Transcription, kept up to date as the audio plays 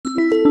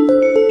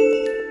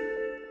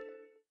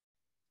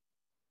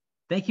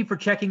Thank you for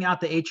checking out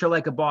the HR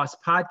Like a Boss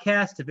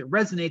podcast. If it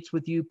resonates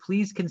with you,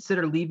 please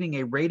consider leaving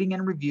a rating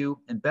and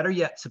review, and better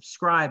yet,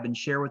 subscribe and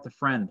share with a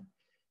friend.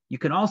 You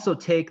can also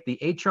take the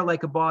HR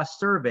Like a Boss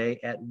survey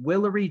at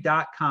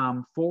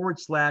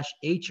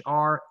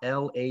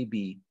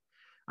Willery.com/HRLAB.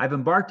 I've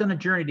embarked on a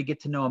journey to get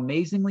to know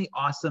amazingly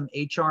awesome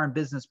HR and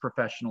business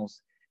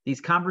professionals. These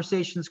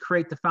conversations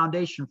create the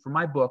foundation for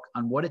my book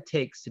on what it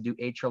takes to do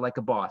HR like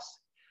a boss.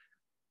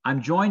 I'm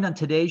joined on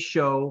today's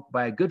show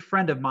by a good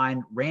friend of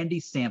mine,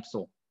 Randy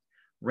Samsel.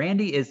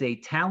 Randy is a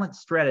talent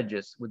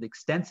strategist with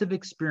extensive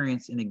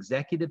experience in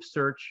executive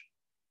search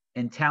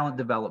and talent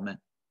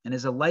development, and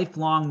is a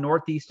lifelong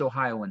Northeast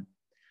Ohioan.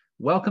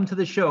 Welcome to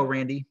the show,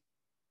 Randy.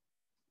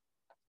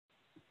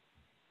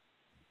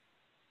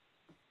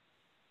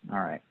 All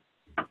right.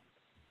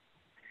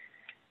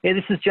 Hey,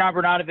 this is John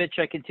Bernadovich.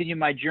 I continue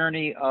my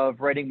journey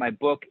of writing my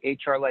book,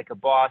 HR Like a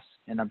Boss,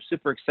 and I'm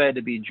super excited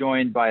to be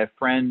joined by a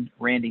friend,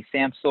 Randy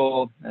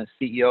Samsel,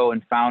 CEO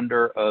and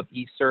founder of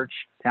eSearch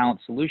Talent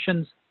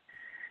Solutions,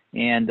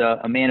 and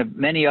a man of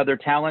many other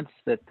talents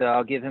that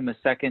I'll give him a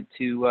second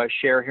to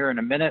share here in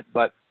a minute.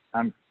 But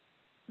I'm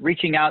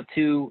reaching out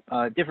to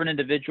different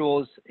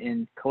individuals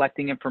in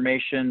collecting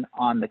information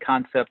on the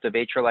concept of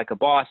HR Like a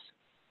Boss,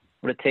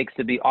 what it takes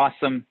to be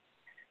awesome,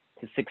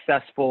 to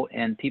successful,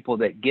 and people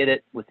that get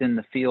it within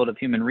the field of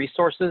human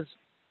resources.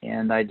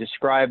 And I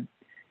describe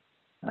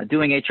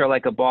doing HR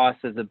like a boss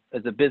as a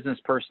business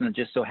person that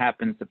just so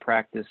happens to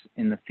practice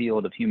in the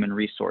field of human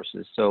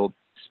resources. So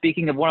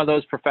speaking of one of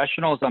those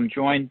professionals, I'm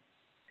joined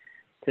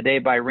today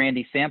by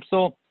Randy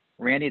Samsel.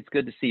 Randy, it's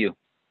good to see you.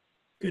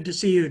 Good to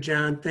see you,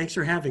 John. Thanks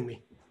for having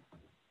me.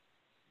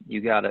 You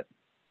got it.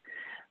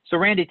 So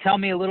Randy, tell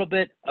me a little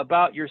bit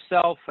about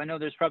yourself. I know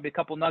there's probably a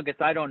couple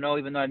nuggets I don't know,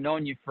 even though I've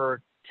known you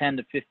for 10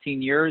 to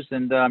 15 years,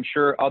 and I'm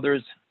sure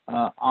others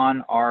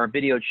on our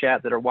video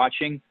chat that are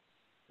watching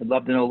would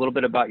love to know a little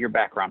bit about your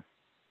background.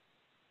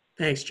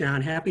 Thanks,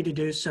 John. Happy to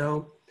do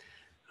so.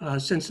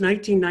 Since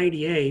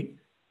 1998,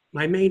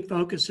 my main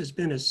focus has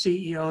been as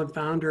CEO and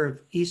founder of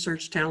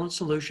eSearch Talent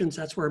Solutions.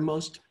 That's where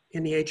most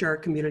in the HR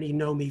community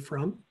know me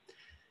from.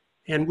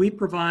 And we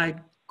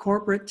provide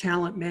corporate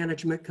talent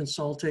management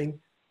consulting,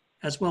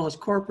 as well as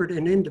corporate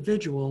and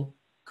individual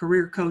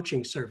career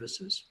coaching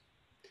services.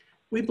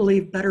 We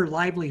believe better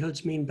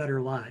livelihoods mean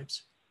better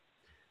lives.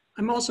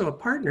 I'm also a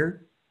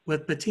partner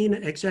with Patina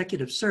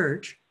Executive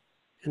Search,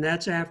 and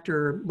that's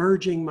after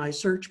merging my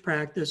search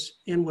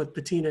practice in with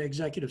Patina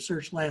Executive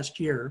Search last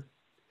year.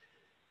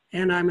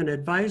 And I'm an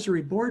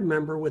advisory board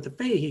member with the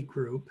Fahey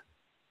Group,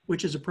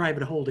 which is a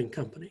private holding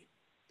company.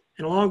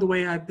 And along the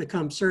way, I've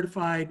become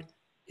certified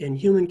in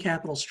human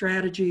capital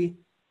strategy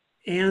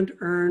and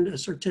earned a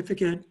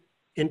certificate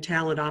in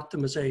talent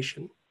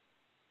optimization.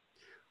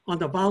 On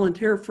the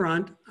volunteer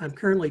front, I'm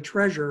currently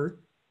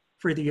treasurer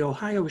for the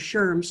Ohio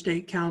SHRM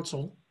State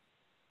Council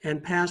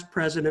and past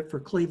president for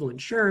Cleveland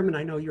SHRM, and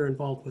I know you're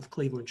involved with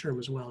Cleveland SHRM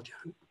as well,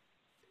 John.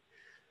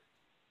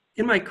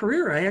 In my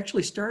career, I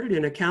actually started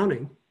in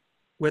accounting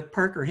with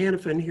Parker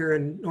Hannifin here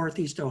in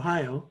Northeast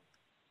Ohio,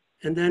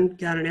 and then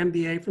got an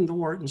MBA from the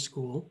Wharton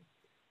School.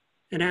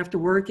 And after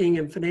working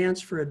in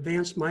finance for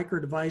Advanced Micro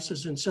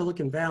Devices in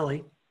Silicon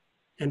Valley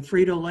and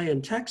Frito-Lay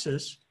in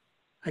Texas,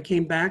 I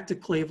came back to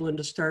Cleveland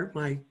to start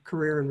my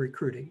career in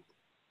recruiting.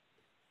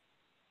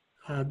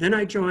 Then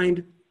I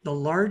joined the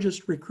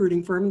largest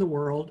recruiting firm in the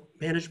world,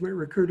 Management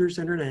Recruiters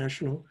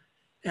International,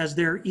 as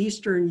their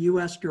Eastern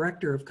US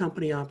Director of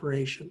Company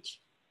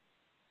Operations.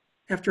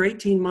 After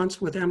 18 months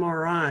with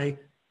MRI,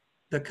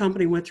 the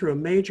company went through a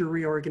major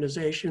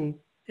reorganization,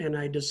 and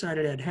I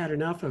decided I'd had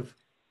enough of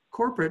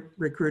corporate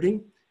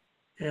recruiting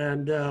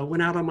and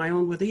went out on my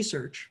own with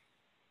eSearch.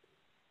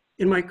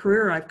 In my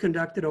career, I've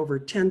conducted over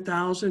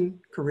 10,000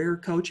 career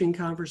coaching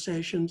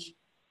conversations,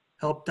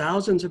 helped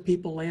thousands of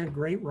people land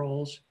great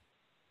roles,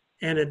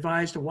 and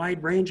advised a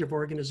wide range of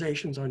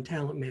organizations on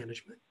talent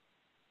management.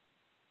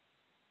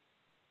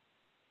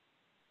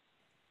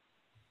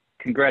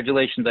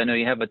 Congratulations. I know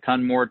you have a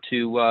ton more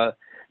to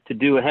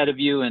do ahead of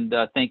you, and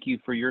thank you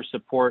for your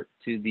support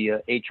to the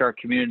HR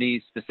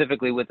community,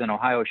 specifically within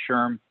Ohio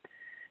SHRM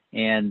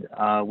and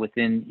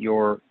within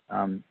your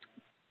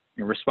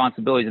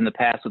responsibilities in the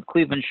past with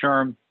Cleveland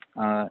SHRM,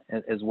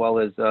 as well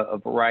as a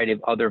variety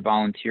of other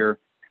volunteer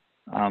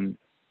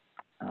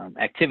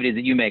activities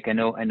that you make. I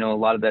know a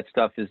lot of that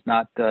stuff is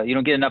not, you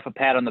don't get enough a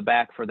pat on the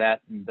back for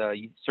that, and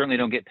you certainly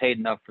don't get paid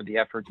enough for the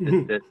efforts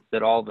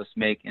that all of us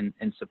make in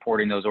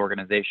supporting those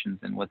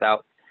organizations. And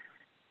without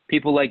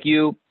people like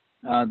you,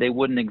 they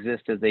wouldn't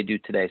exist as they do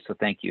today. So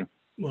thank you.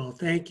 Well,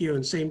 thank you,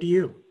 and same to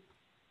you.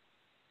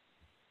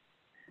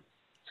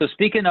 So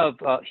speaking of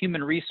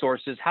human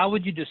resources, how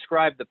would you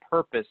describe the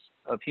purpose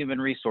of human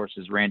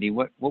resources, Randy?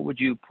 What would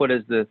you put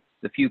as the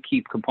few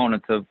key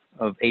components of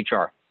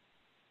HR?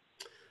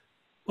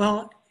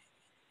 Well,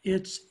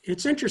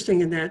 it's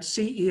interesting in that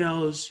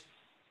CEOs,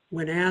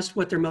 when asked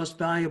what their most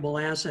valuable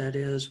asset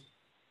is,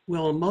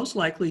 will most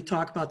likely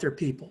talk about their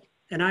people.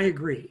 And I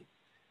agree.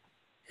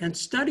 And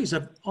studies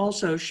have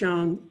also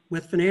shown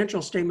with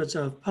financial statements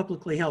of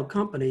publicly held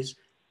companies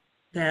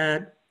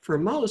that for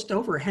most,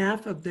 over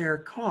half of their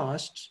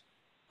costs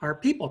are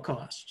people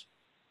costs.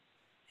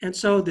 And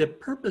so the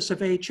purpose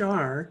of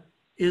HR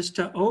is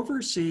to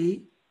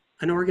oversee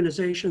an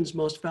organization's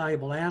most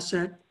valuable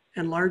asset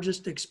and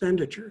largest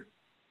expenditure.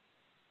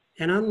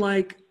 And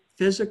unlike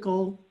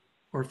physical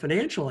or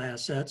financial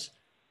assets,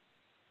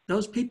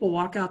 those people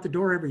walk out the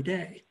door every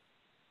day.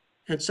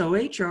 And so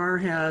HR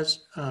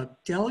has a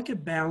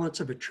delicate balance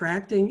of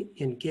attracting,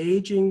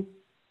 engaging,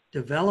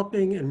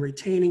 developing, and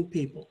retaining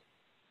people.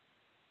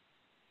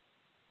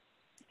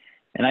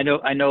 And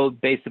I know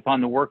based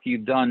upon the work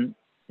you've done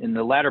in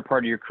the latter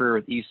part of your career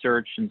with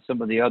eSearch and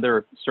some of the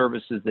other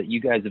services that you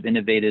guys have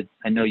innovated,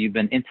 I know you've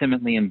been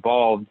intimately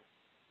involved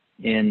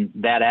in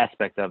that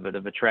aspect of it,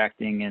 of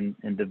attracting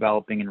and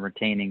developing and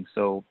retaining.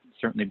 So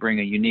certainly bring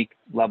a unique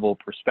level of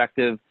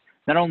perspective.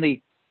 Not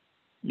only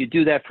you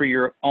do that for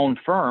your own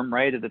firm,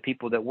 right, of the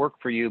people that work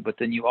for you, but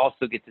then you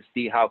also get to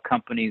see how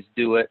companies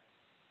do it,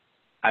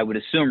 I would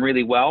assume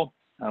really well,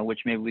 which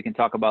maybe we can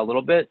talk about a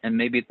little bit, and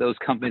maybe those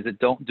companies that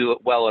don't do it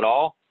well at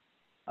all,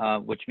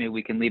 which maybe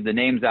we can leave the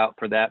names out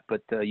for that,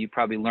 but you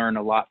probably learn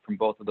a lot from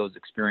both of those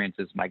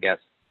experiences, my guess.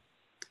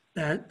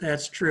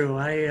 That's true.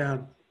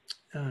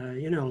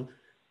 You know,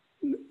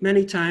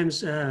 many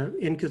times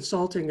in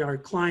consulting, our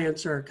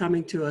clients are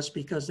coming to us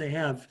because they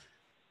have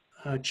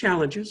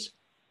challenges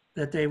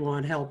that they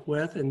want help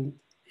with, and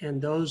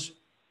those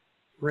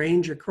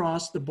range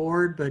across the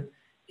board. But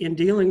in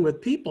dealing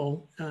with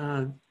people,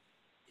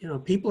 you know,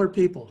 people are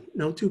people.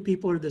 No two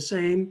people are the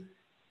same,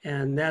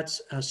 and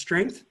that's a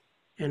strength,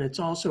 and it's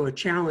also a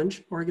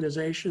challenge.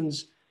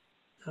 Organizations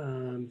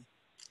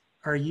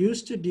are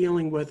used to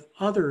dealing with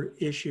other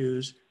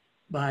issues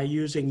by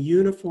using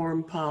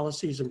uniform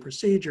policies and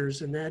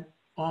procedures, and that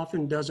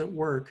often doesn't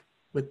work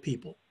with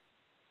people.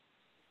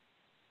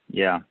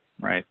 Yeah,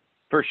 right,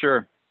 for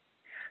sure.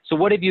 So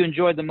what have you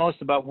enjoyed the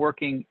most about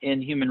working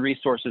in human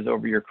resources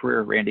over your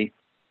career, Randy?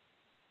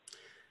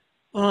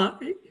 Well,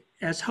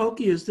 as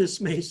hokey as this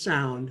may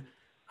sound,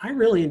 I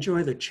really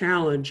enjoy the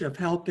challenge of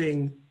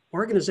helping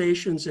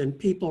organizations and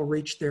people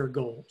reach their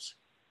goals.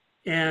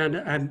 And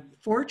I'm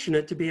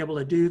fortunate to be able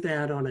to do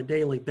that on a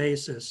daily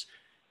basis.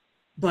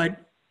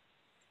 But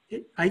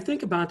I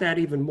think about that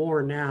even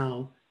more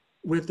now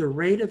with the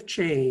rate of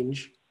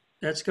change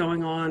that's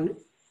going on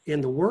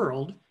in the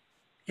world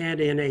and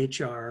in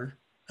HR,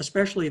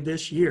 especially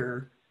this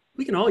year.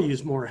 We can all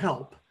use more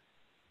help.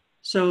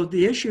 So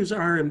the issues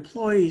our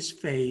employees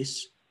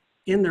face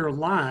in their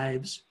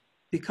lives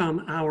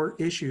become our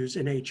issues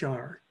in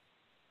HR.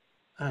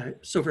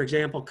 So for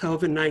example,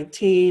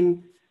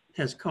 COVID-19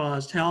 has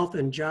caused health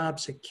and job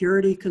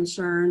security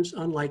concerns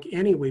unlike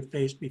any we've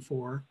faced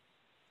before,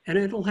 and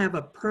it'll have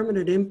a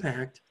permanent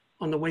impact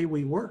on the way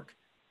we work.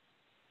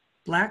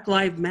 Black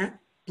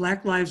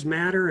Lives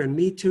Matter and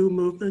Me Too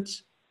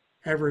movements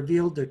have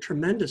revealed the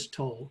tremendous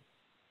toll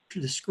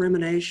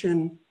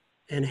discrimination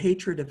and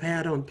hatred have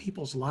had on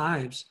people's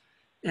lives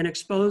and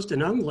exposed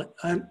an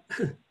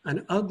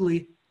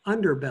ugly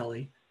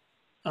underbelly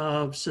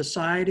of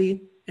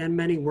society and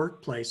many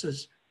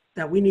workplaces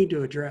that we need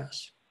to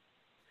address.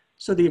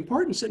 So the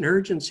importance and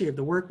urgency of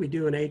the work we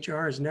do in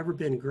HR has never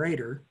been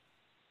greater,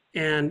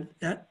 and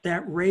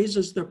that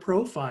raises the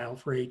profile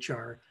for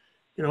HR.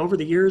 You know, over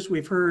the years,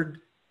 we've heard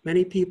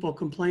many people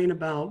complain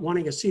about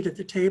wanting a seat at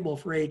the table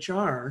for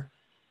HR,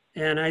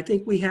 and I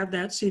think we have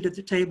that seat at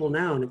the table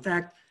now. And in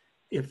fact,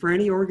 if for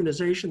any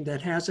organization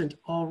that hasn't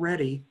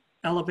already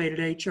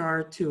elevated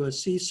HR to a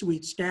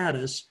C-suite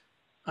status,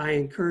 I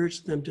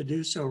encourage them to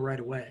do so right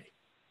away.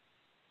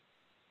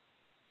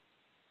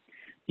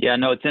 Yeah,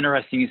 no, it's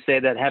interesting you say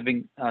that,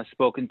 having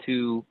spoken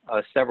to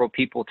several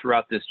people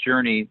throughout this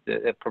journey.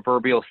 The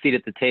proverbial seat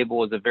at the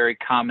table is a very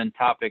common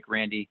topic,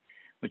 Randy,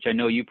 which I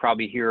know you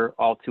probably hear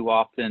all too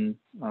often,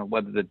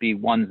 whether it be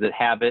ones that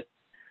have it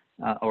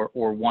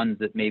or ones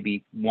that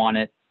maybe want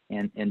it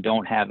and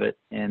don't have it.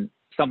 And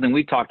something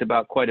we talked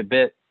about quite a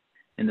bit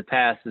in the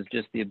past is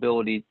just the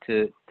ability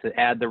to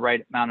add the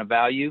right amount of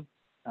value,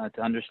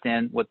 to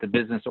understand what the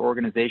business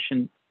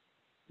organization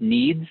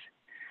needs,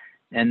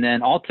 and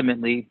then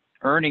ultimately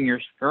earning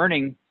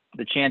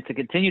the chance to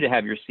continue to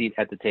have your seat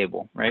at the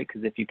table, right?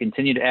 Because if you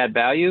continue to add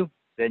value,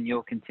 then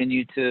you'll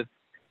continue to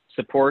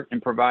support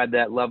and provide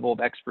that level of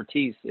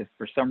expertise. If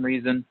for some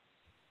reason,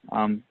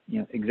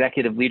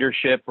 executive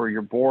leadership or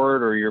your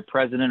board or your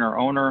president or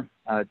owner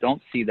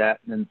don't see that,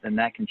 then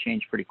that can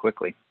change pretty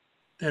quickly.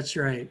 That's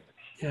right.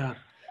 Yeah,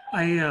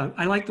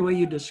 I like the way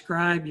you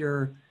describe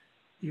your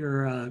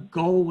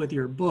goal with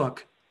your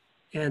book,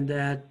 and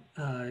that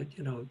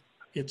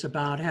it's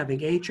about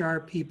having HR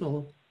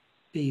people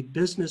be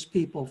business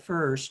people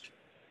first,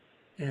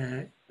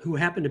 who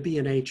happen to be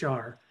in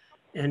HR.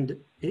 And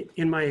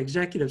in my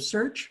executive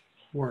search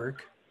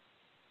work,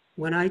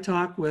 when I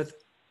talk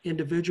with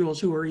individuals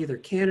who are either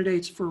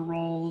candidates for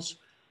roles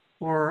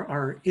or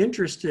are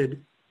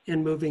interested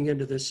in moving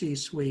into the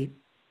C-suite,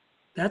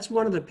 that's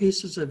one of the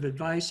pieces of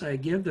advice I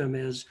give them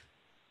is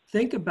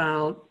think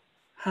about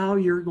how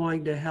you're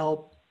going to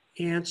help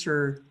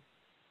answer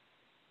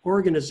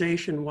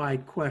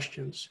organization-wide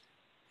questions.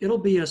 it'll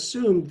be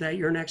assumed that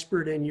you're an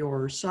expert in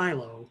your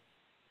silo,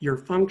 your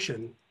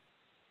function.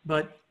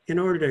 But in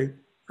order to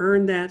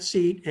earn that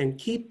seat and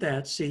keep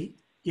that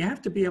seat, you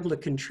have to be able to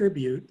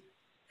contribute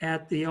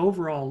at the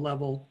overall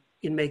level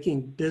in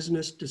making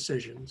business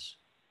decisions.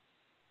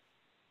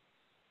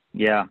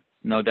 Yeah,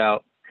 no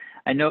doubt.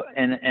 I know,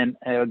 and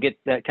I'll get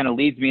that kind of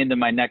leads me into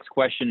my next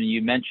question. And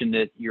you mentioned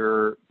that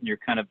you're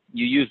kind of,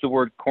 you use the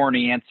word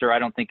corny answer. I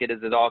don't think it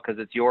is at all,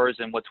 because it's yours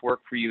and what's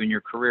worked for you in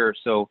your career.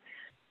 So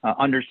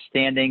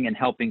understanding and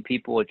helping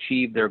people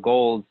achieve their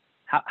goals.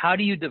 How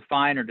do you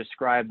define or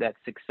describe that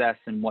success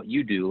in what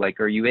you do?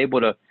 Like, are you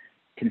able to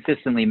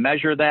consistently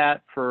measure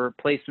that for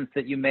placements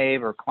that you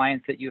made or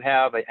clients that you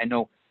have? I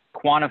know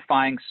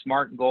quantifying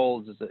SMART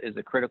goals is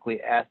a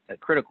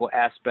critical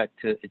aspect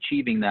to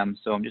achieving them.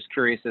 So I'm just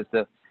curious as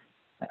to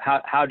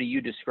how do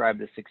you describe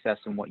the success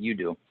in what you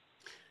do?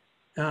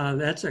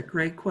 That's a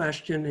great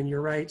question, and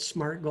you're right,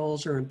 SMART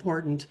goals are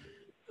important.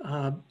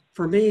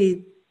 For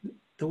me,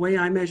 the way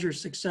I measure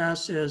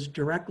success is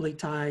directly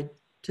tied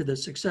to the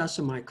success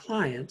of my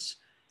clients.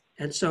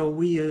 And so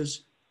we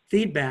use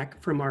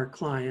feedback from our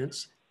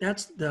clients.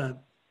 That's the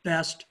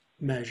best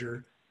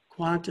measure,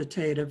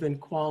 quantitative and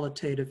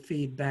qualitative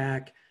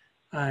feedback.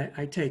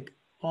 I take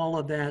all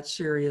of that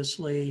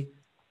seriously.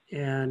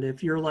 And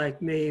if you're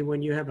like me,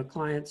 when you have a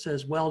client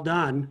says, well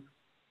done,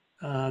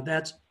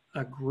 that's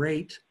a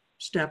great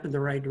step in the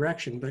right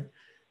direction. But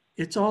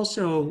it's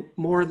also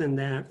more than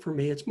that for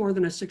me. It's more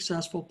than a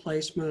successful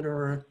placement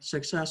or a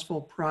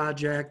successful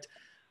project.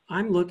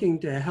 I'm looking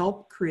to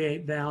help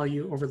create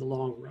value over the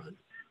long run.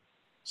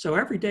 So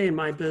every day in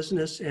my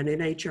business and in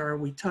HR,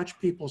 we touch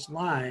people's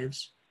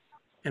lives.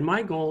 And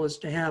my goal is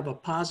to have a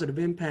positive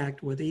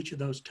impact with each of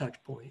those touch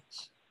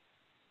points.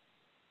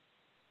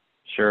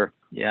 Sure.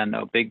 Yeah,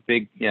 no, big,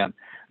 yeah.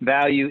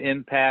 Value,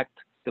 impact,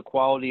 the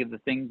quality of the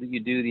things that you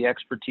do, the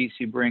expertise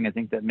you bring, I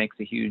think that makes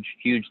a huge,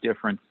 huge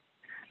difference.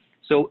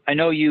 So I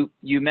know you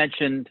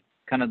mentioned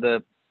kind of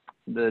the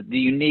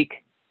unique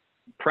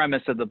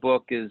premise of the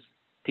book is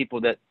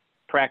people that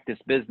practice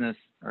business,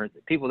 or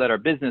people that are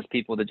business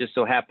people that just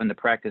so happen to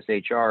practice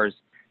HRs.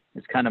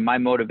 It's kind of my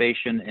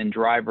motivation and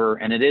driver.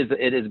 And it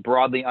is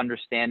broadly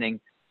understanding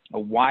a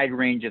wide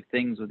range of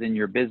things within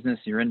your business,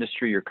 your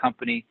industry, your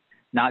company,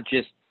 not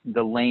just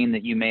the lane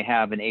that you may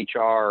have in HR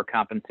or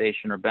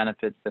compensation or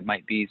benefits that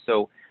might be.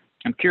 So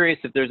I'm curious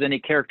if there's any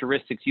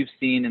characteristics you've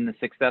seen in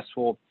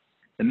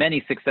the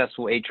many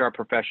successful HR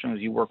professionals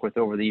you work with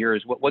over the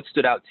years. What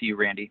stood out to you,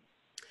 Randy?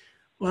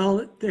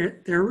 Well,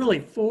 there are really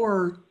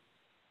 4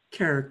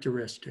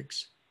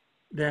 characteristics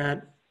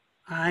that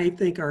I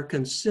think are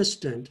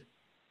consistent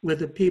with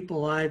the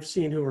people I've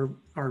seen who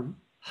are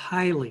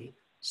highly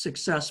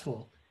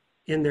successful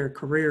in their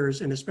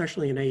careers, and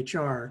especially in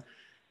HR.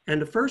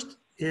 And the first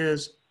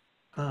is,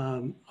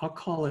 I'll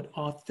call it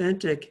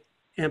authentic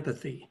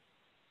empathy.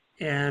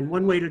 And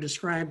one way to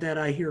describe that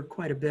I hear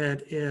quite a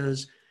bit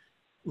is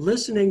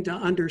listening to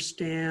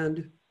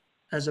understand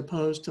as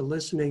opposed to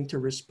listening to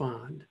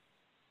respond.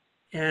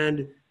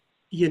 And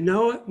you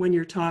know it when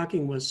you're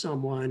talking with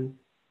someone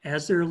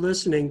as they're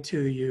listening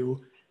to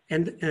you,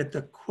 and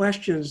the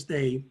questions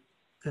they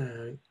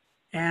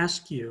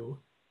ask you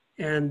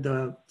and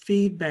the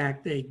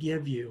feedback they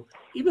give you,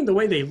 even the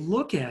way they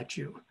look at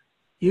you,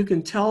 you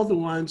can tell the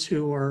ones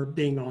who are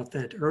being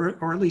authentic,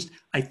 or at least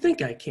I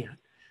think I can.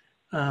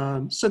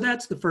 So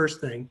that's the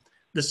first thing.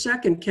 The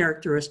second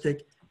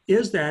characteristic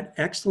is that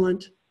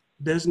excellent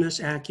business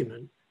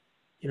acumen.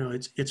 You know,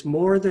 it's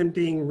more than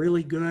being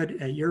really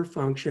good at your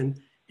function,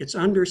 it's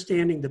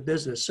understanding the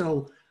business.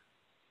 So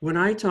when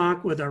I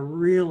talk with a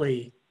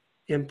really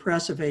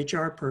impressive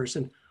HR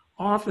person,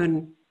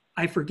 often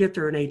I forget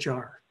they're in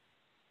HR.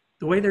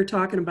 The way they're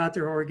talking about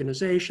their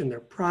organization, their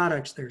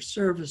products, their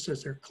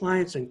services, their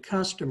clients and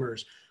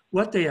customers,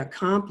 what they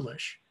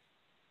accomplish,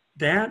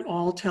 that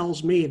all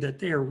tells me that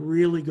they are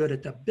really good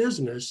at the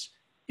business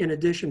in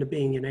addition to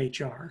being in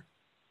HR.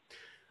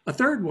 A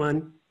third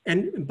one,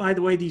 and by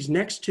the way, these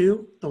next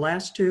 2, the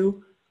last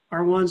 2,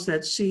 are ones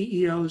that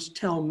CEOs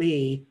tell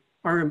me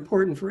are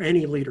important for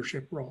any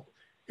leadership role.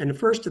 And the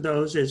first of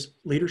those is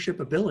leadership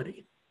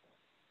ability.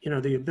 You know,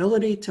 the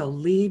ability to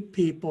lead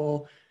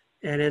people,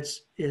 and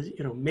it's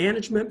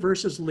management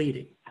versus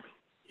leading.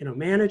 You know,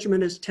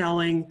 management is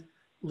telling,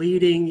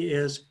 leading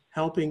is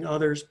helping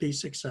others be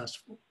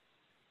successful.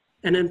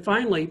 And then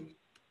finally,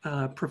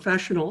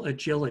 professional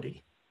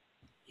agility.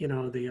 You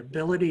know, the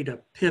ability to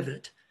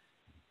pivot.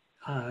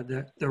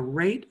 The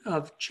rate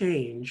of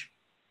change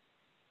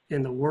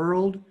in the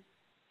world,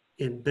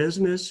 in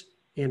business,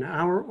 in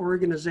our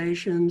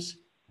organizations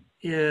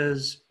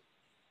is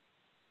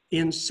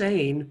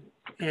insane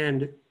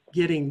and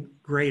getting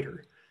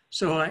greater.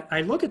 So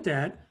I look at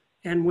that,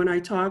 and when I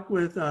talk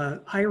with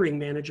a hiring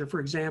manager, for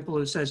example,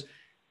 who says,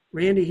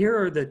 Randy, here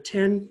are the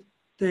 10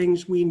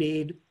 things we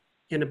need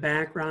in the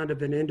background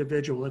of an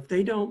individual. If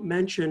they don't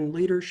mention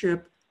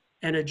leadership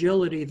and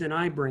agility, then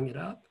I bring it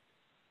up.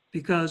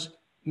 Because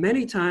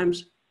many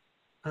times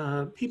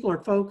people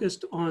are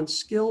focused on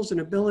skills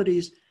and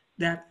abilities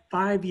that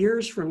 5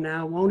 years from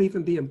now won't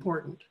even be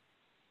important.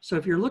 So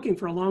if you're looking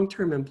for a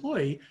long-term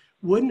employee,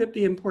 wouldn't it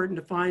be important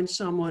to find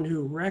someone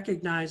who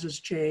recognizes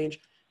change,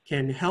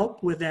 can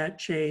help with that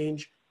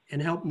change,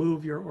 and help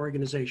move your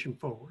organization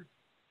forward?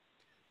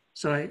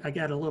 So I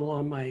got a little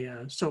on my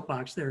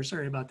soapbox there.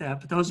 Sorry about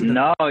that. But those are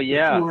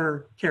the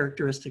four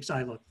characteristics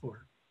I look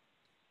for.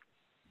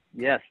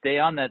 Yeah, stay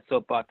on that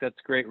soapbox. That's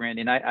great,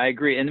 Randy. And I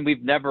agree. And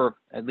we've never,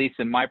 at least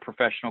in my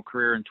professional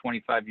career in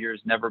 25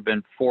 years, never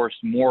been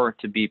forced more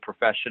to be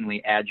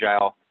professionally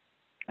agile.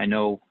 I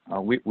know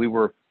we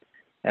were,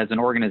 as an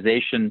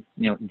organization,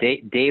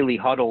 daily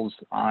huddles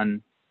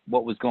on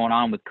what was going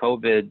on with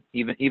COVID,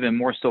 even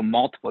more so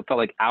multiple. It felt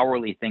like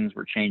hourly things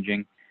were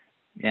changing.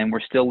 And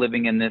we're still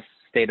living in this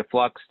state of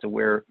flux to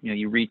where,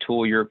 you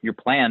retool your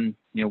plan,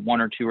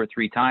 1 or 2 or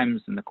 3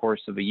 times in the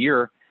course of a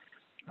year.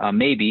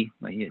 Maybe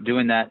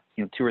doing that,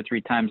 2 or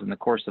 3 times in the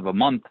course of a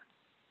month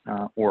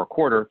or a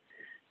quarter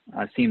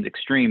seems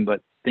extreme,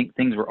 but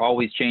things were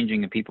always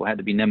changing and people had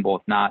to be nimble.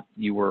 If not,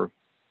 you're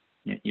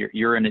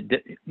in a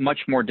much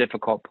more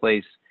difficult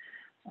place,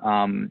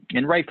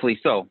 and rightfully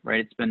so,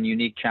 right? It's been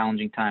unique,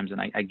 challenging times, and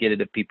I get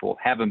it if people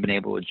haven't been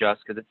able to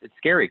adjust, because it's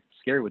scary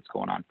what's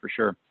going on, for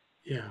sure.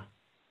 Yeah.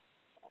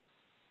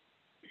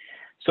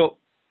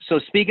 So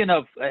speaking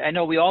of, I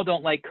know we all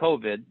don't like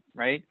COVID,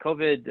 right?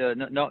 COVID,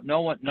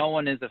 no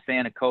one is a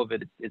fan of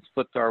COVID. It's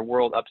flipped our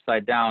world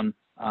upside down.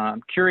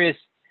 I'm curious,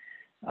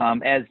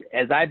 as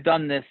I've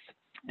done this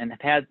and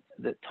have had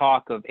the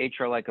talk of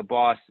HR Like a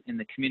Boss in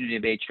the community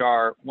of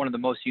HR, one of the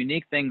most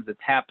unique things that's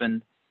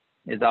happened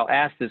is I'll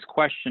ask this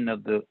question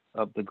of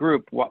the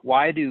group: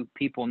 why do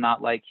people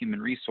not like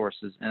human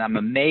resources? And I'm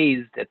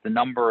amazed at the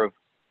number of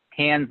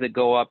hands that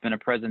go up in a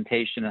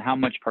presentation and how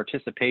much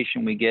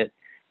participation we get.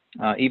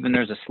 Even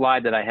there's a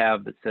slide that I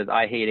have that says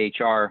 "I hate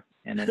HR,"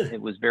 and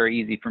it was very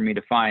easy for me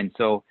to find.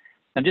 So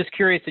I'm just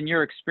curious, in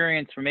your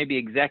experience, for maybe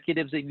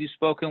executives that you've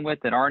spoken with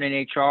that aren't in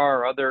HR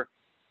or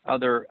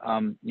other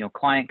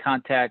client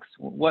contacts,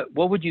 what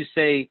would you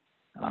say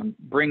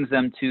brings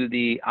them to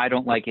the "I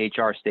don't like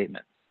HR"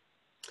 statement?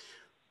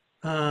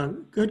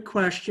 Good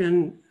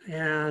question.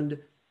 And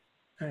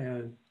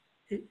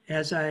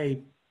as I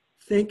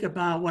think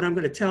about what I'm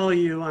going to tell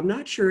you, I'm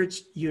not sure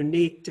it's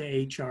unique to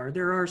HR.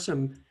 There are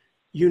some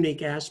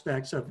unique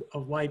aspects of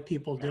why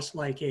people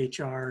dislike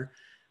HR.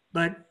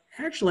 But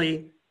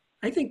actually,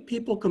 I think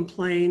people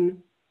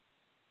complain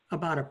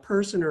about a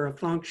person or a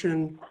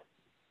function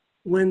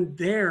when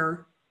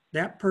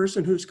that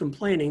person who's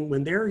complaining,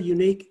 when their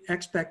unique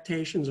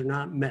expectations are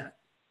not met.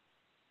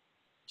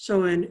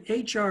 So in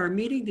HR,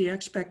 meeting the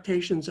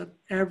expectations of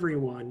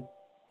everyone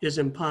is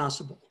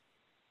impossible.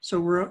 So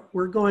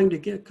we're going to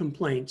get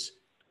complaints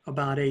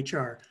about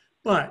HR.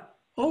 But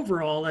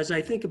overall, as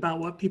I think about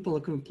what people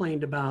have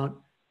complained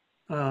about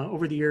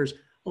over the years,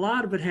 a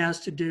lot of it has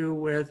to do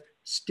with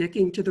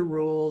sticking to the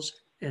rules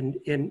and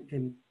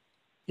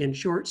in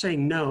short,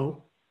 saying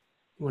no.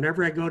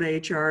 Whenever I go to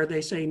HR,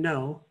 they say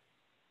no.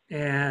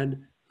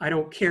 And I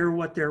don't care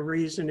what their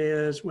reason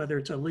is, whether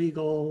it's a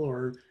legal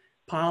or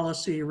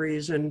policy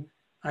reason.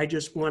 I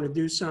just want to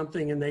do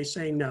something and they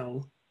say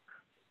no.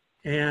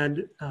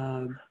 And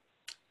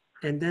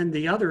then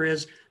the other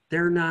is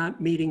they're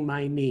not meeting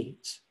my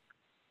needs.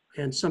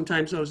 And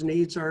sometimes those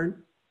needs aren't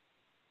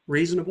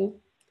reasonable.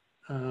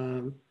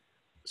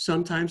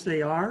 Sometimes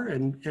they are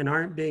and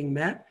aren't being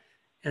met.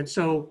 And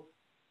so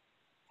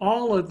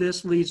all of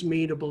this leads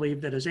me to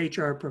believe that as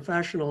HR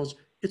professionals,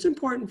 it's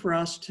important for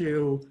us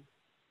to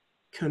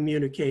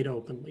communicate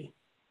openly,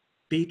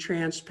 be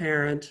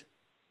transparent,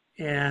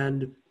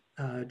 and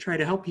try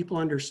to help people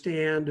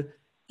understand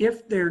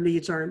if their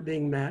needs aren't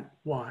being met,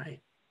 why.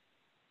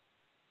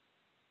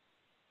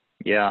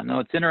 Yeah, no,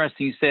 it's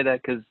interesting you say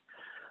that, because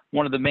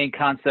one of the main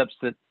concepts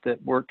that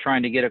we're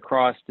trying to get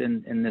across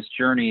in this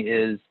journey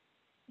is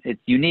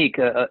it's unique.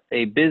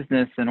 A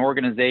business, an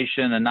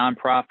organization, a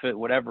nonprofit,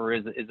 whatever,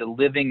 is a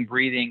living,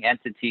 breathing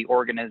entity,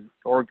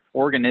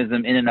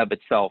 organism in and of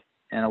itself.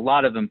 And a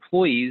lot of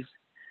employees,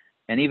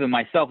 and even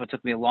myself, it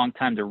took me a long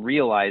time to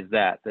realize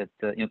that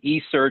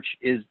eSearch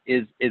is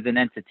an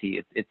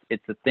entity.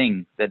 It's a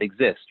thing that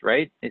exists,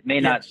 right? It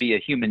may not be a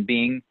human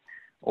being,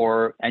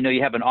 or I know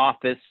you have an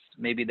office.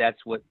 Maybe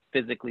that's what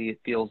physically it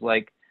feels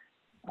like.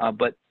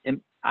 But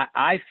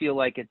I feel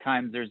like at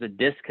times there's a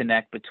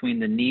disconnect between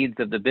the needs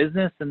of the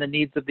business and the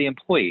needs of the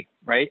employee,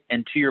 right?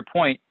 And to your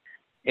point,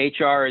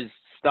 HR is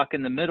stuck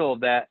in the middle of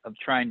that, of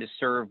trying to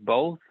serve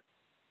both.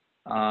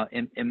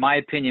 In my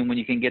opinion, when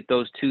you can get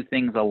those two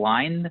things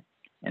aligned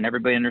and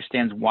everybody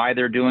understands why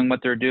they're doing what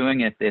they're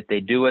doing, if they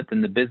do it,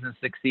 then the business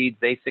succeeds,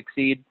 they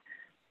succeed.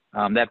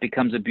 That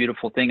becomes a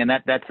beautiful thing. And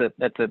that's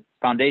a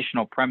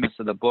foundational premise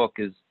of the book,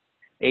 is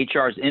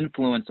HR's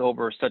influence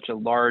over such a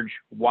large,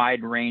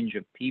 wide range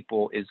of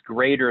people is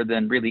greater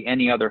than really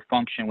any other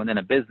function within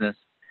a business,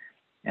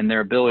 and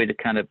their ability to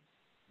kind of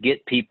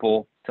get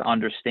people to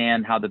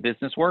understand how the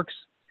business works,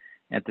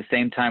 at the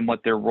same time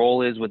what their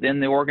role is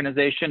within the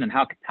organization, and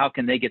how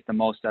can they get the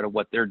most out of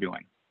what they're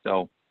doing.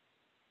 So,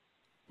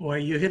 boy,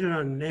 you hit it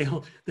on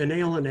the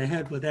nail in the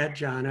head with that,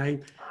 John.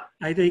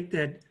 I think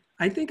that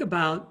I think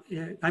about,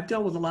 I've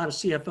dealt with a lot of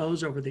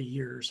CFOs over the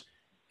years,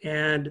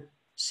 and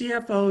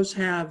CFOs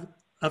have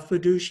a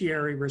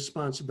fiduciary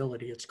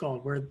responsibility, it's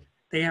called, where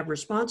they have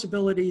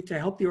responsibility to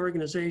help the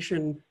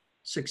organization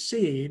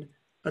succeed,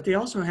 but they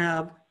also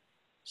have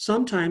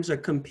sometimes a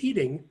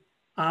competing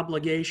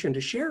obligation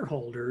to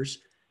shareholders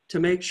to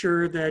make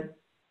sure that,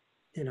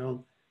 you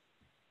know,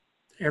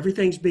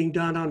 everything's being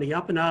done on the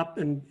up and up,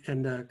 and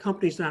the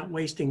company's not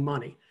wasting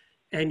money.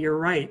 And you're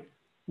right.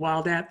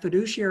 While that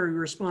fiduciary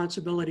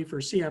responsibility for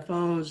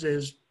CFOs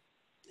is,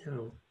 you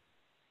know,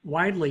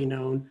 widely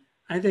known,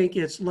 I think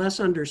it's less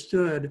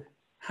understood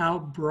how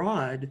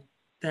broad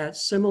that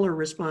similar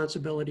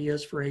responsibility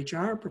is for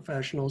HR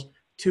professionals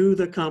to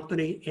the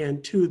company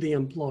and to the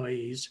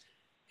employees.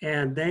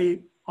 And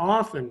they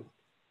often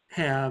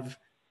have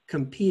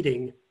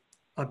competing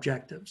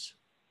objectives.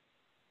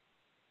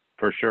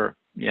 For sure.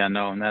 Yeah,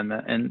 no, and then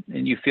and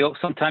you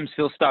sometimes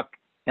feel stuck.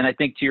 And I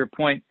think to your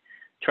point,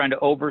 trying to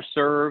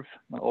overserve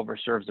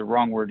is the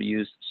wrong word to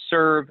use,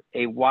 serve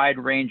a wide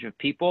range of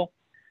people,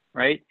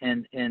 right?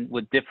 And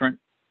with different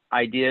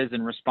ideas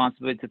and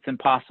responsibilities, it's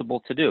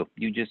impossible to do.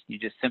 You just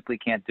simply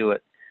can't do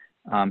it.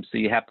 So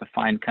you have to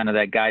find kind of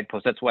that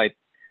guidepost. That's why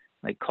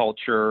like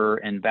culture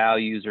and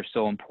values are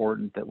so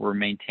important, that we're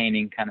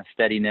maintaining kind of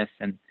steadiness.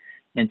 And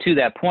to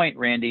that point,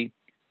 Randy,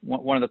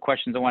 one of the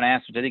questions I want to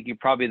ask, which I think you're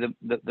probably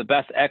the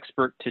best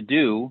expert to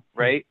do,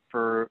 right,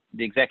 for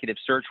the executive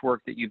search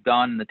work that you've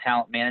done and the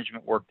talent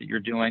management work that you're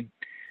doing,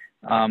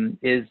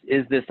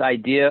 is this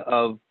idea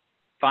of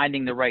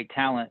finding the right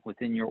talent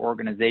within your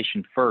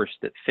organization first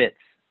that fits,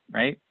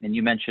 right? And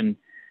you mentioned,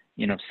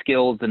 you know,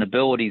 skills and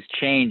abilities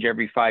change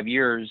every 5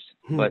 years,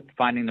 but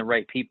finding the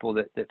right people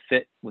that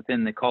fit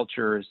within the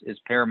culture is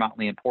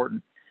paramountly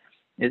important.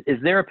 Is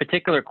there a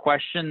particular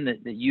question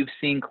that you've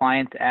seen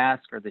clients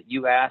ask or that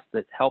you ask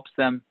that helps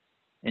them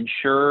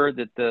ensure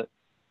that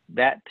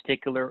that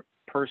particular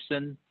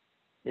person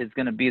is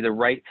going to be the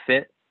right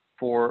fit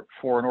for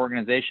an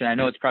organization? I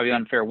know it's probably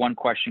unfair. One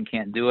question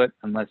can't do it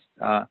unless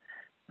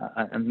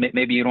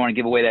maybe you don't want to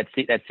give away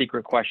that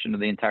secret question to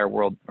the entire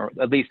world, or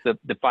at least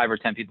the 5 or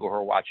 10 people who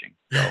are watching.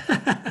 So.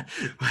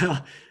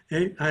 Well,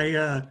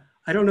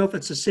 I don't know if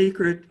it's a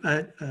secret.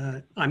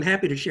 I'm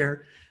happy to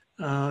share.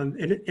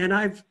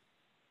 And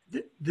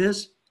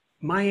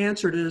my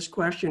answer to this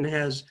question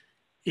has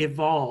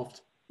evolved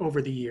over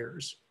the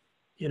years.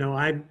 You know,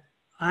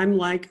 I'm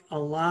like a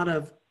lot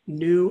of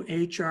new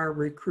HR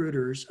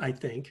recruiters, I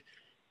think,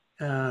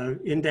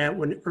 in that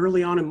when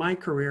early on in my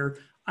career,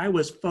 I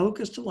was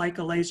focused like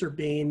a laser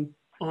beam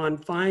on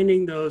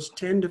finding those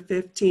 10 to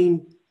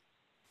 15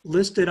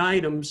 listed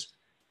items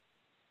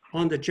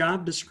on the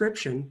job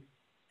description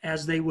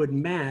as they would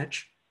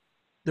match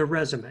the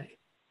resume.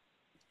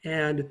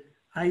 And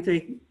I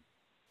think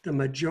the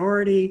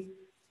majority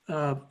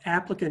of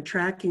applicant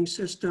tracking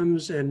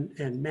systems and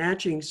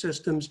matching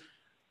systems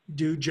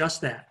do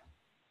just that.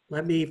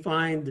 Let me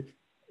find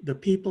the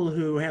people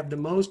who have the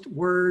most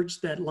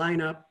words that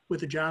line up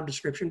with the job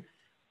description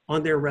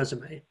on their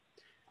resume.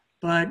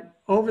 But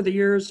over the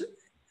years,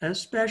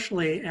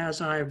 especially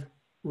as I've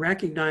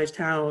recognized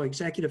how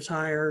executives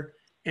hire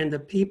and the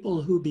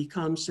people who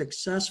become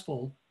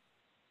successful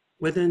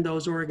within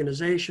those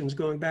organizations,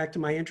 going back to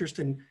my interest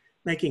in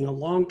making a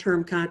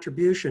long-term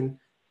contribution,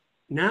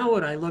 now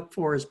what I look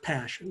for is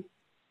passion.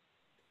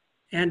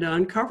 And to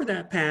uncover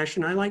that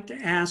passion, I like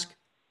to ask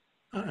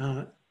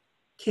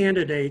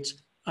candidates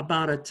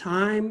about a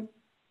time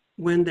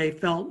when they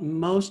felt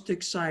most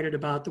excited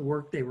about the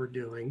work they were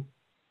doing,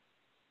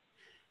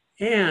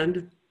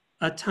 and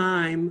a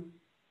time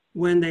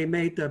when they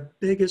made the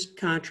biggest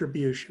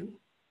contribution.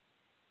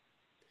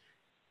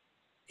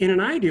 In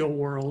an ideal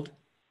world,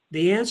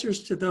 the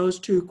answers to those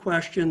two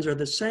questions are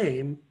the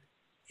same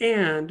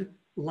and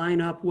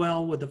line up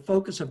well with the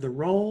focus of the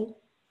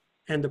role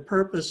and the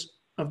purpose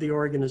of the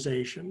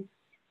organization.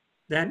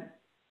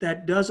 That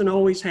doesn't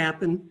always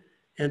happen.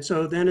 And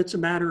so then it's a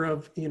matter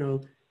of, you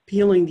know,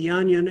 peeling the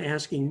onion,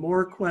 asking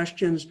more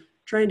questions,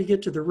 trying to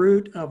get to the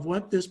root of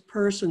what this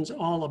person's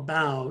all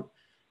about.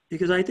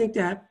 Because I think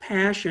that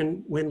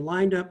passion, when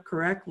lined up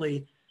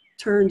correctly,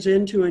 turns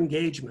into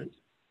engagement.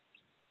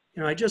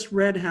 You know, I just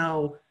read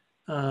how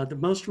the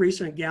most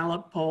recent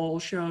Gallup poll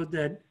showed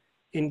that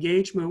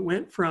engagement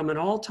went from an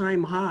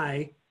all-time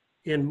high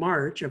in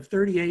March of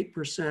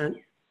 38%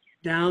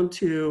 down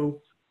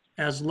to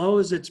as low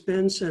as it's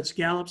been since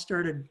Gallup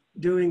started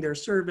doing their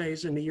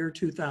surveys in the year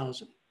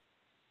 2000.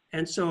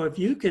 And so if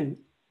you can,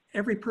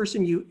 every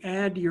person you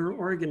add to your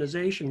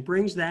organization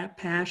brings that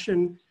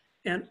passion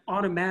and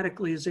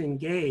automatically is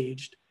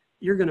engaged,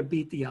 you're going to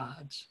beat the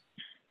odds.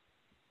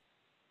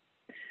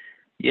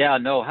 Yeah,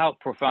 no, how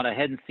profound. I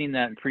hadn't seen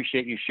that and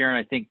appreciate you sharing.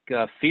 I think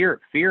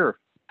fear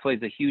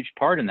plays a huge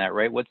part in that,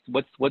 right?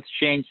 What's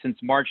changed since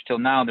March till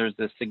now? There's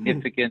a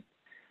significant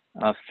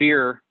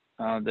fear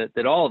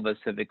that all of us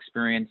have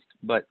experienced.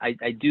 But I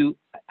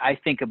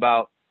think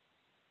about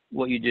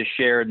what you just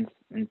shared,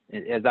 and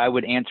as I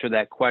would answer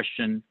that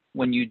question,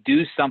 when you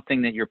do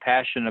something that you're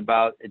passionate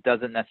about, it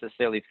doesn't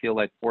necessarily feel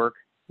like work.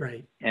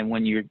 Right. And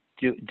when you're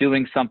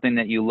doing something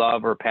that you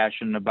love or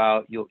passionate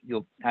about,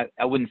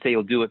 I wouldn't say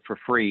you'll do it for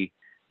free,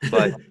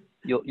 but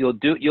you'll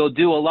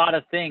do a lot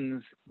of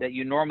things that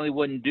you normally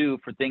wouldn't do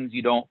for things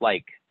you don't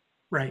like.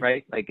 Right.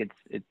 Right. Like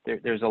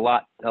there's a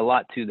lot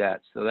to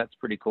that. So that's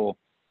pretty cool.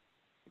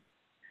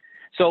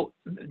 So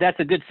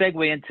that's a good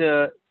segue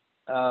into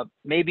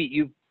maybe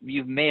you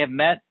may have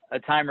met a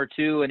time or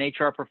two an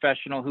HR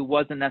professional who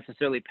wasn't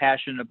necessarily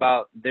passionate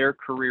about their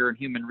career in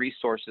human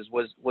resources.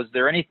 Was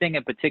there anything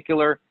in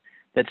particular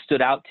that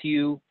stood out to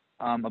you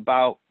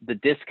about the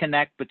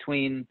disconnect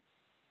between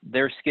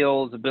their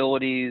skills,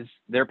 abilities,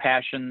 their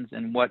passions,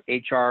 and what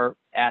HR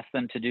asks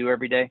them to do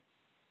every day?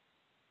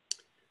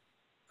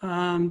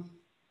 There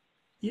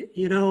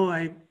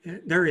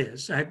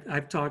is.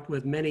 I've talked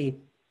with many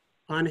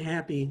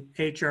unhappy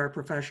HR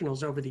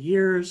professionals over the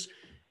years,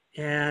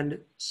 and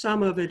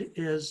some of it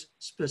is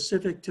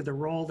specific to the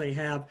role they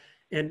have,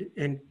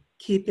 and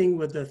keeping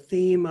with the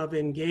theme of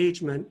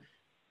engagement.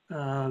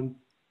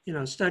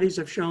 Studies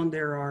have shown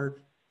there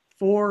are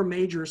 4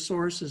 major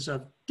sources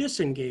of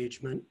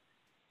disengagement,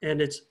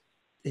 and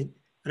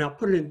I'll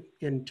put it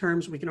in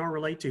terms we can all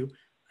relate to.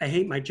 I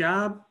hate my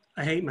job,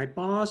 I hate my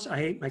boss, I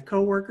hate my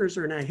coworkers,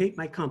 and I hate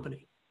my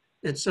company.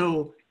 And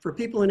so for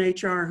people in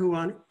HR who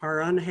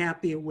are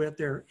unhappy with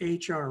their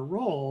HR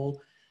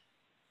role,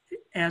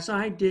 as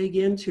I dig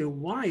into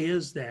why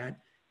is that,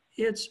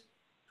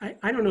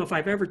 I don't know if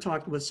I've ever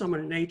talked with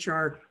someone in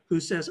HR who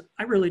says,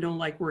 I really don't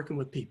like working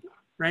with people,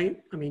 right?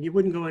 I mean, you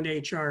wouldn't go into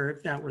HR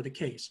if that were the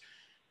case.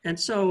 And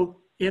so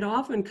it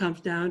often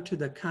comes down to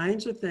the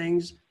kinds of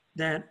things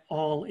that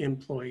all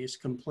employees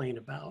complain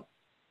about.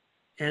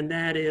 And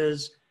that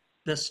is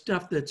the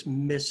stuff that's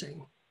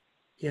missing.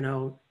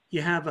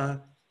 You have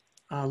a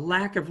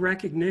lack of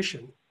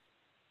recognition,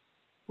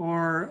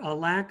 or a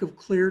lack of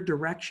clear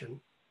direction,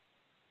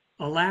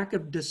 a lack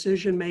of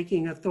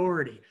decision-making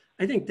authority.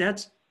 I think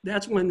that's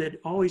one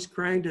that always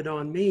grinded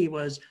on me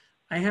was,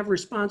 I have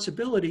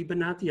responsibility, but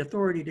not the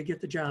authority to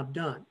get the job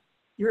done.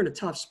 You're in a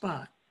tough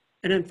spot.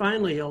 And then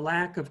finally, a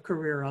lack of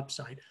career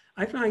upside.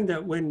 I find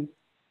that when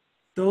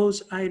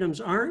those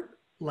items aren't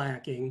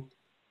lacking,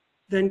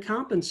 then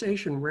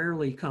compensation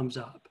rarely comes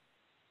up.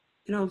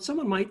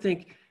 Someone might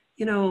think,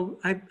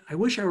 I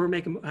wish I were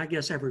making, I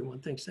guess everyone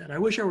thinks that. I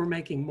wish I were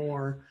making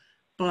more,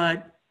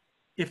 but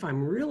if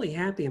I'm really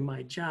happy in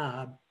my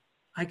job,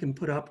 I can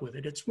put up with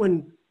it. It's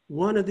when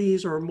one of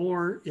these or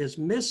more is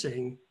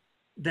missing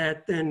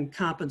that then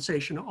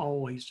compensation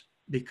always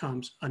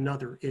becomes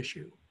another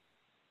issue.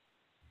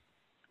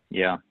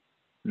 Yeah,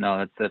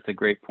 no, that's a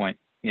great point.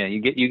 Yeah, you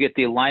get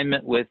the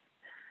alignment with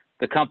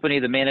the company,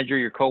 the manager,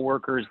 your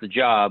coworkers, the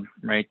job,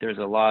 right? There's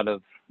a lot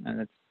of,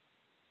 and it's,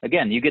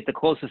 again, you get the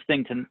closest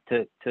thing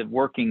to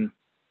working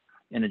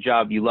in a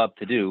job you love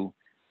to do.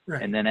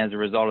 Right. And then as a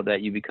result of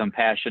that, you become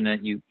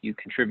passionate, you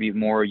contribute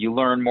more, you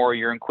learn more,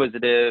 you're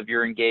inquisitive,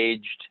 you're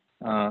engaged,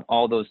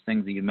 all those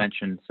things that you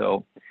mentioned.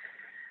 So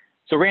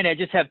Randy, I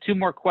just have 2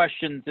 more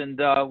questions, and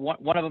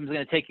one of them is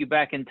going to take you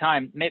back in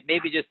time,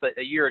 maybe just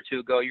a year or 2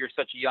 ago. You're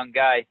such a young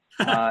guy,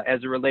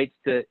 as it relates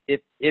to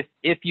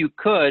if you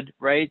could,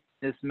 right,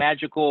 this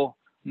magical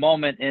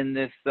moment in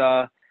this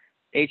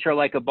HR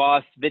Like a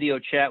Boss video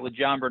chat with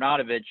John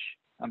Bernadovich.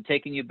 I'm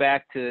taking you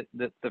back to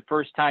the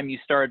first time you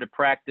started to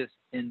practice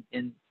in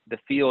the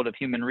field of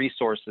human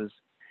resources.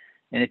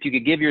 And if you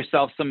could give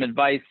yourself some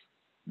advice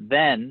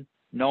then,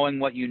 knowing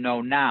what you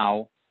know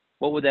now,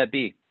 what would that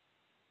be?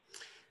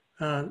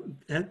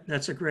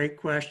 That's a great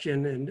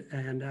question.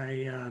 And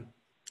I,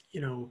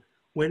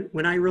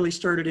 when I really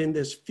started in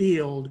this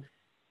field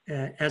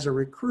as a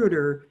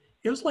recruiter,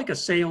 it was like a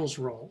sales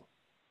role.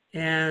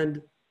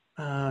 And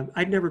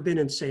I'd never been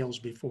in sales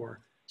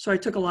before. So I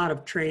took a lot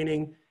of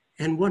training.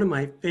 And one of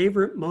my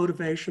favorite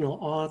motivational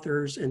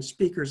authors and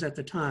speakers at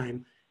the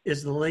time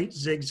is the late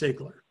Zig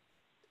Ziglar.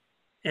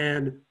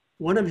 And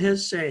one of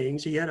his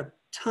sayings, he had a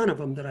ton of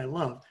them that I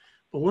love,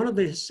 but one of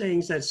his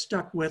sayings that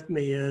stuck with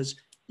me is,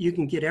 you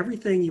can get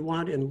everything you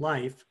want in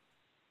life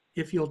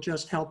if you'll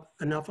just help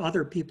enough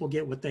other people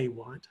get what they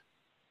want.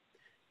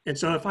 And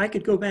so if I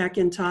could go back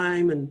in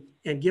time and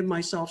give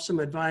myself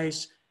some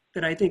advice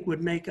that I think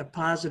would make a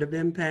positive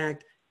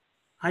impact,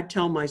 I'd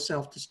tell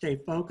myself to stay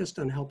focused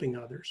on helping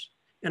others.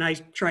 And I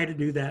try to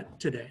do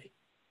that today.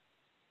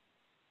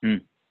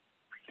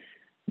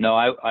 No,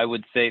 I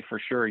would say for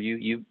sure,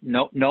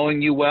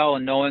 knowing you well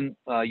and knowing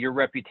your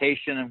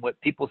reputation and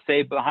what people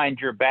say behind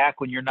your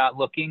back when you're not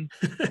looking,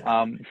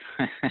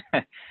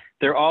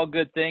 they're all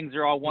good things.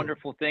 They're all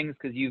wonderful things,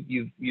 because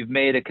you've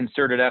made a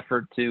concerted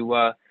effort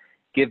to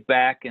give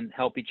back and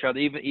help each other,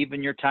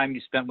 even your time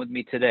you spent with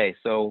me today.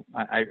 So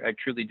I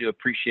truly do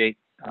appreciate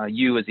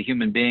you as a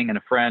human being and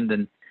a friend.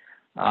 And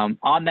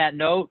on that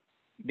note,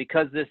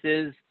 because this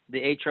is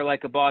the HR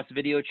Like a Boss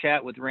video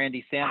chat with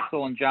Randy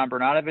Samsel and John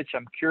Bernadovich,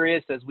 I'm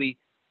curious, as we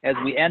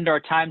end our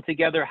time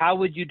together, how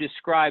would you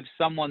describe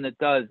someone that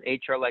does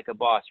HR Like a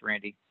Boss,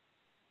 Randy?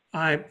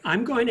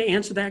 I'm going to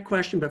answer that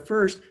question, but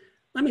first,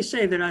 let me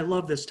say that I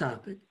love this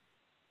topic.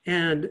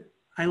 And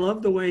I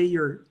love the way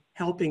you're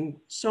helping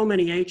so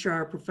many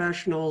HR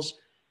professionals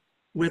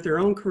with their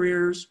own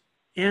careers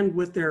and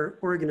with their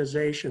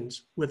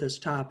organizations with this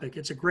topic.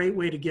 It's a great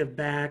way to give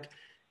back,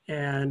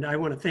 and I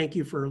want to thank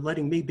you for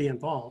letting me be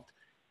involved.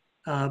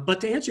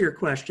 But to answer your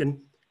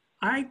question,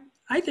 I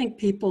think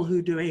people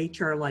who do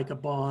HR like a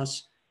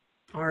boss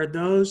are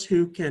those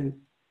who can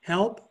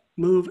help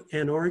move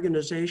an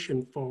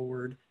organization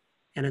forward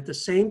and at the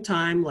same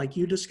time, like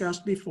you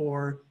discussed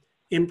before,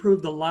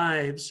 improve the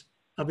lives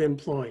of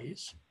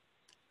employees.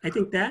 I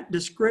think that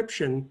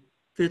description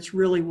fits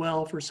really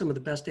well for some of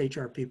the best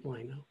HR people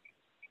I know.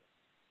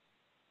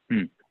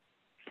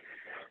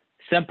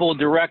 Simple,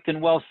 direct,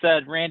 and well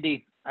said.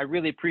 Randy, I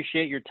really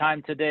appreciate your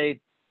time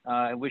today.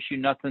 I wish you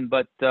nothing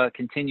but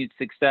continued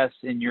success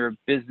in your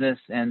business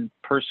and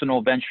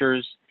personal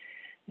ventures.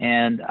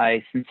 And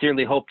I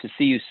sincerely hope to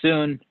see you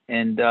soon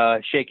and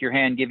shake your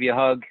hand, give you a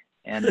hug.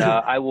 And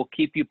I will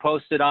keep you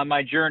posted on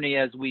my journey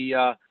as we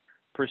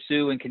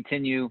pursue and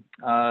continue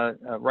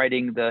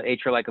writing the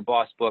HR Like a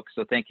Boss book.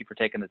 So thank you for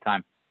taking the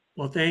time.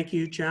 Well, thank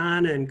you,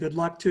 John, and good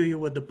luck to you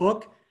with the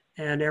book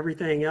and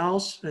everything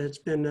else. It's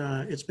been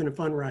a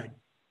fun ride.